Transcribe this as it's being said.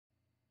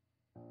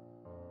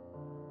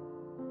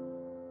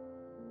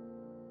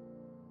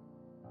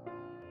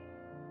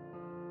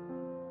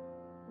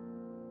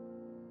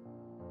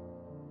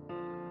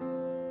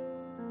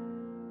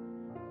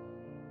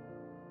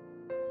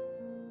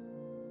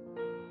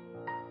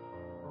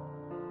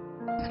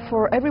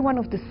For every one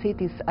of the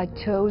cities, I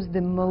chose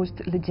the most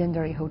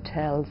legendary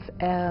hotels,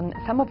 and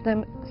some of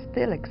them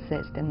still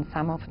exist, and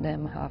some of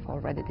them have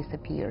already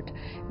disappeared.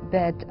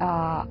 But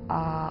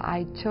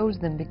I chose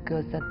them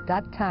because at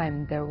that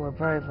time there were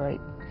very, very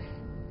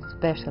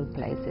special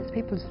places.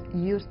 People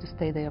used to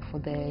stay there for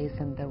days,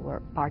 and there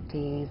were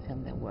parties,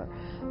 and there were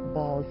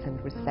balls and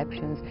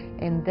receptions,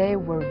 and they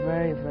were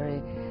very,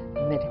 very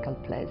mythical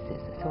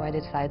places. So I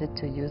decided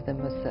to use them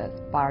as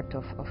part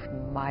of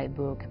my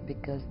book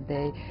because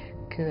they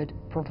could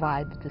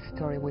provide the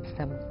story with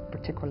some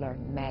particular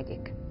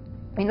magic.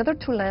 In order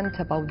to learn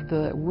about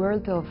the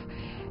world of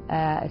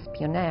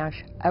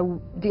espionage,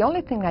 the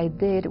only thing I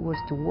did was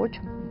to watch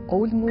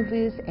old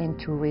movies and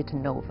to read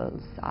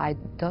novels. I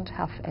don't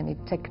have any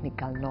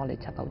technical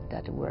knowledge about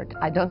that word.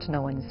 I don't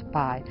know any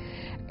spy.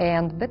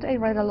 But I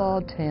read a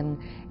lot,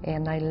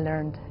 and I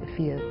learned a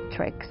few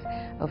tricks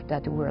of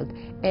that world.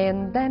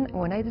 And then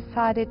when I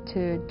decided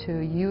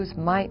to use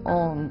my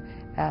own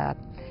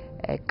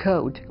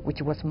code,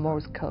 which was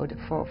Morse code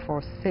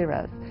for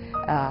Sira's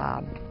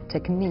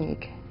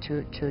technique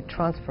to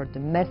transfer the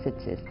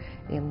messages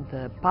in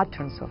the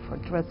patterns of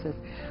addresses,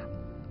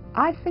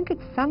 I think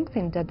it's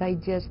something that I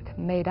just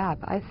made up.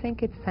 I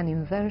think it's an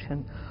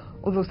invention.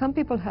 Although some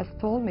people have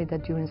told me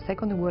that during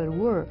Second World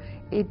War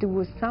it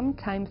was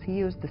sometimes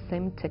used the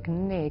same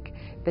technique,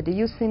 but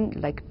using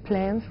like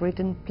plans,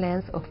 written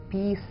plans of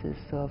pieces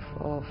of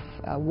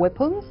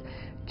weapons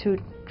to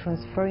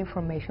transfer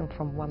information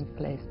from one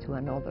place to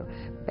another.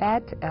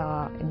 But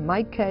in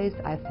my case,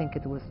 I think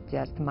it was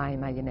just my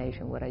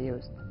imagination what I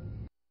used.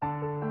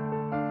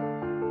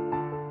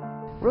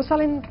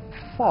 Rosalind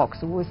Fox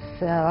was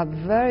a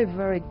very,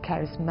 very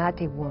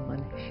charismatic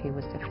woman. She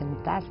was a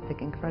fantastic,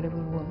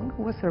 incredible woman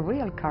who was a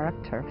real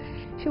character.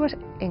 She was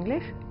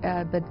English,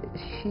 but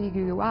she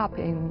grew up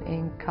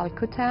in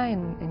Calcutta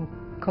in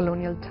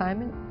colonial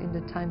time, in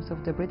the times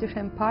of the British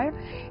Empire.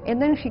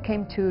 And then she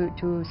came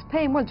to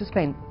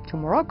Spain, to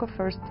Morocco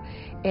first,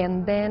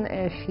 and then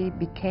she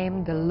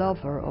became the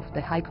lover of the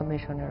High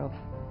Commissioner of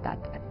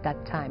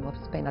that time of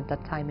Spain, at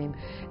that time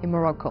in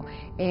Morocco.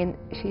 And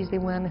she's the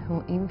one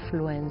who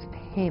influenced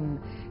him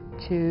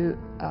to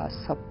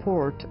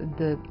support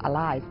the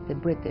Allies, the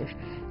British,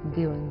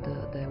 during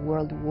the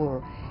World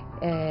War,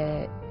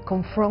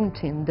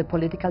 confronting the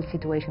political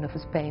situation of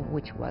Spain,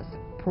 which was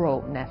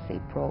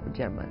pro-Nazi,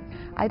 pro-German.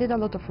 I did a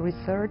lot of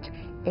research,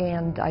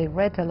 and I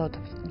read a lot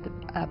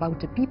about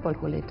the people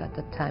who lived at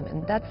that time,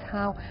 and that's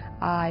how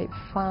I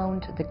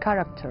found the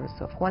characters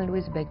of Juan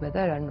Luis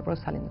Belvedere and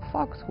Rosalind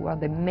Fox, who are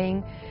the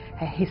main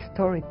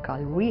historical,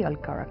 real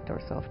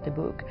characters of the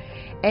book.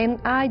 And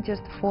I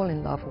just fall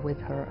in love with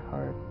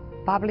her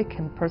public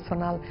and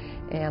personal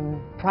and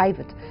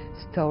private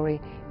story,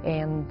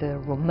 and the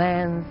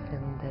romance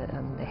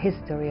and the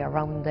history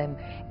around them.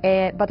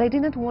 But I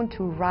didn't want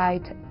to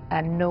write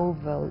a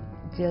novel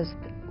just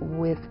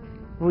with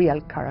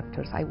real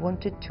characters. I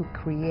wanted to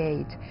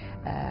create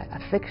a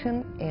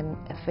fiction and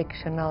a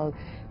fictional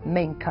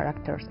main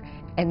characters,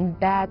 and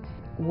that's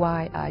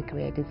why I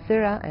created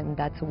Sira, and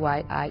that's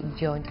why I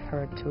joined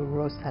her to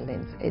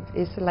Rosalind.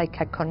 It's like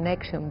a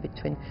connection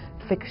between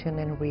fiction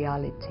and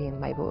reality in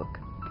my book.